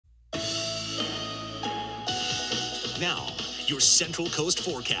Now, your Central Coast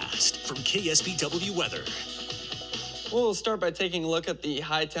forecast from KSBW Weather. We'll start by taking a look at the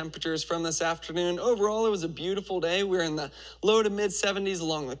high temperatures from this afternoon. Overall, it was a beautiful day. We're in the low to mid 70s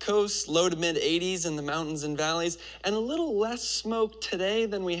along the coast, low to mid 80s in the mountains and valleys, and a little less smoke today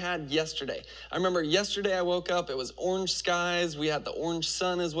than we had yesterday. I remember yesterday I woke up, it was orange skies. We had the orange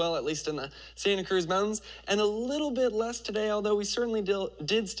sun as well, at least in the Santa Cruz Mountains, and a little bit less today, although we certainly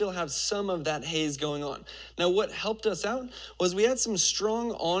did still have some of that haze going on. Now, what helped us out was we had some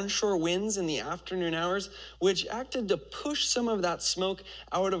strong onshore winds in the afternoon hours, which acted to push some of that smoke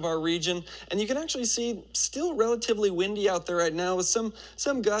out of our region. And you can actually see still relatively windy out there right now with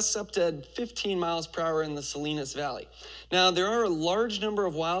some gusts up to 15 miles per hour in the Salinas Valley. Now, there are a large number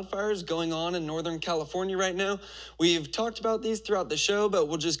of wildfires going on in Northern California right now. We've talked about these throughout the show, but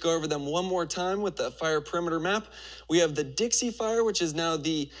we'll just go over them one more time with the fire perimeter map. We have the Dixie Fire, which is now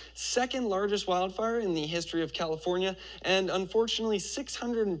the second largest wildfire in the history of California. And unfortunately,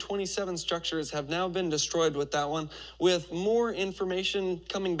 627 structures have now been destroyed with that one, with more information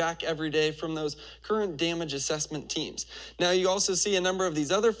coming back every day from those current damage assessment teams. Now, you also see a number of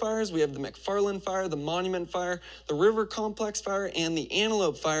these other fires. We have the McFarland Fire, the Monument Fire, the River Complex Fire, and the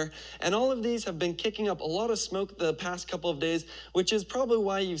Antelope Fire. And all of these have been kicking up a lot of smoke the past couple of days, which is probably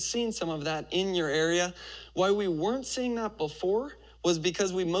why you've seen some of that in your area. Why we weren't seeing that before was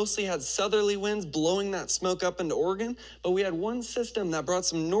because we mostly had southerly winds blowing that smoke up into Oregon, but we had one system that brought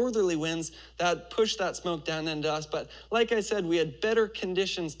some northerly winds that pushed that smoke down into us. But like I said, we had better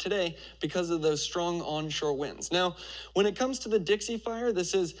conditions today because of those strong onshore winds. Now, when it comes to the Dixie Fire,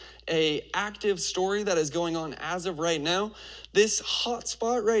 this is an active story that is going on as of right now. This hot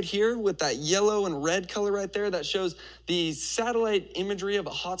spot right here with that yellow and red color right there, that shows the satellite imagery of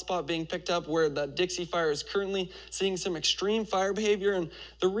a hot spot being picked up where the Dixie Fire is currently seeing some extreme fire behavior. And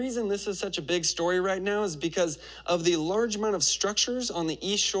the reason this is such a big story right now is because of the large amount of structures on the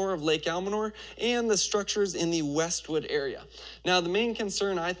east shore of Lake ALMANOR and the structures in the Westwood area. Now, the main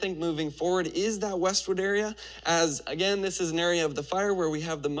concern, I think, moving forward is that Westwood area, as again, this is an area of the fire where we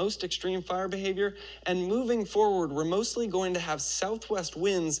have the most extreme fire behavior. And moving forward, we're mostly going to have southwest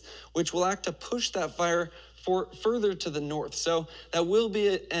winds, which will act to push that fire further to the north. So that will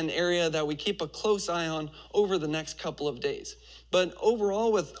be an area that we keep a close eye on over the next couple of days. But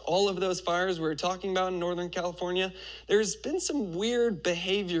overall, with all of those fires we were talking about in Northern California, there's been some weird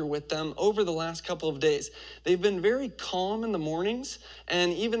behavior with them over the last couple of days. They've been very calm in the mornings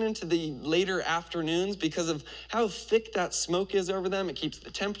and even into the later afternoons because of how thick that smoke is over them. It keeps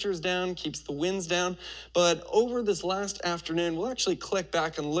the temperatures down, keeps the winds down. But over this last afternoon, we'll actually click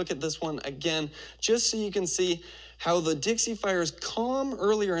back and look at this one again, just so you can see how the Dixie Fire is calm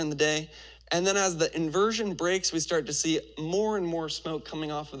earlier in the day. And then as the inversion breaks, we start to see more and more smoke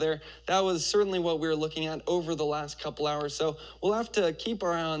coming off of there. That was certainly what we were looking at over the last couple hours. So we'll have to keep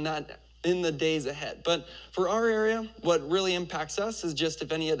our eye on that in the days ahead. But for our area, what really impacts us is just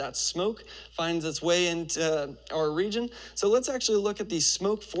if any of that smoke finds its way into our region. So let's actually look at the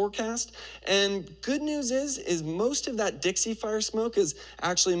smoke forecast. And good news is most of that Dixie Fire smoke is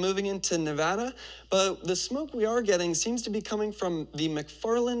actually moving into Nevada. But the smoke we are getting seems to be coming from the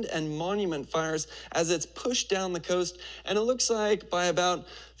McFarland and Monument Fires as it's pushed down the coast. And it looks like by about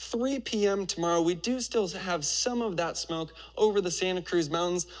 3 p.m. tomorrow, we do still have some of that smoke over the Santa Cruz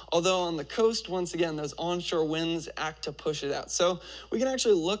Mountains, although on the coast, once again, those onshore winds act to push it out. So we can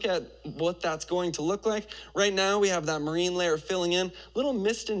actually look at what that's going to look like. Right now, we have that marine layer filling in. Little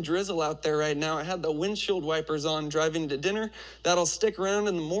mist and drizzle out there right now. I had the windshield wipers on driving to dinner. That'll stick around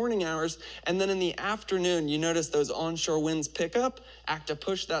in the morning hours. And then in the afternoon, you notice those onshore winds pick up, act to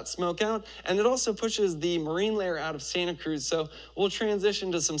push that smoke out. And it also pushes the marine layer out of Santa Cruz. So we'll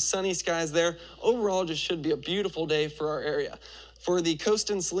transition to some sunny skies there. Overall, just should be a beautiful day for our area. For the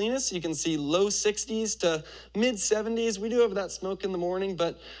coast in Salinas, you can see low 60s to mid 70s. We do have that smoke in the morning,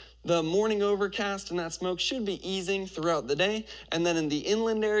 but the morning overcast and that smoke should be easing throughout the day. And then in the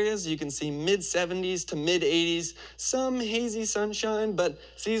inland areas, you can see mid 70s to mid 80s, some hazy sunshine, but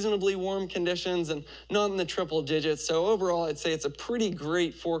seasonably warm conditions and not in the triple digits. So overall, I'd say it's a pretty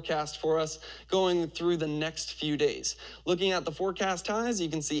great forecast for us going through the next few days. Looking at the forecast highs, you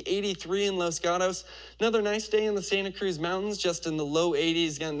can see 83 in Los Gatos. Another nice day in the Santa Cruz Mountains, just in the low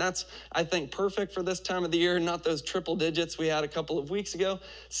 80s. Again, that's, I think, perfect for this time of the year, not those triple digits we had a couple of weeks ago.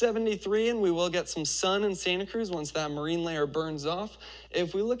 73, and we will get some sun in Santa Cruz once that marine layer burns off.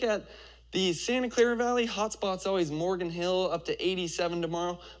 If we look at the Santa Clara Valley, hotspot's always Morgan Hill, up to 87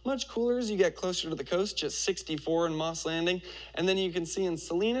 tomorrow. Much cooler as you get closer to the coast, just 64 in Moss Landing. And then you can see in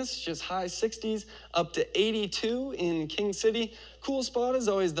Salinas, just high 60s, up to 82 in King City. Cool spot is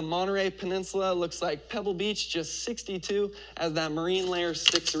always the Monterey Peninsula. Looks like Pebble Beach, just 62 as that marine layer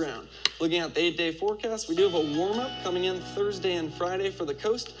sticks around. Looking at the 8-day forecast, we do have a warm-up coming in Thursday and Friday for the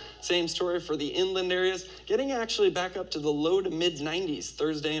coast. Same story for the inland areas, getting actually back up to the low to mid-90s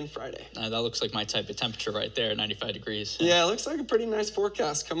Thursday and Friday. That looks like my type of temperature right there, 95 degrees. Yeah, it looks like a pretty nice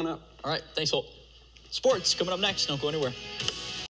forecast coming up. All right, thanks, Holt. Sports coming up next. Don't go anywhere.